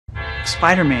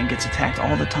Spiderman gets attacked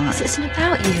all the time. This isn't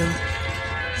about you.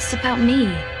 This is about me.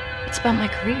 It's about my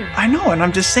career. I know, and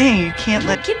I'm just saying you can't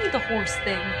let... Give me the horse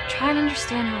thing. Try and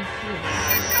understand how I feel.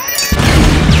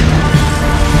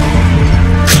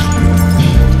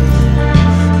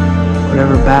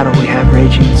 Whatever battle we have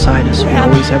raging inside us, we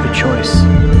always have a choice.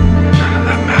 None of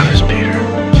that matters, Peter.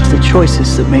 It's the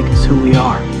choices that make us who we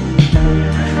are.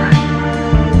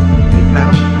 Hey,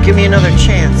 pal, give me another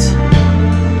chance.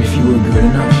 If you were good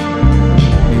enough,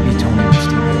 maybe Tony would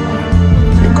still be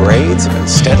alive. Your grades have been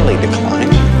steadily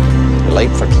declining. You're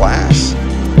late for class.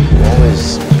 You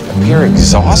always appear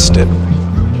exhausted.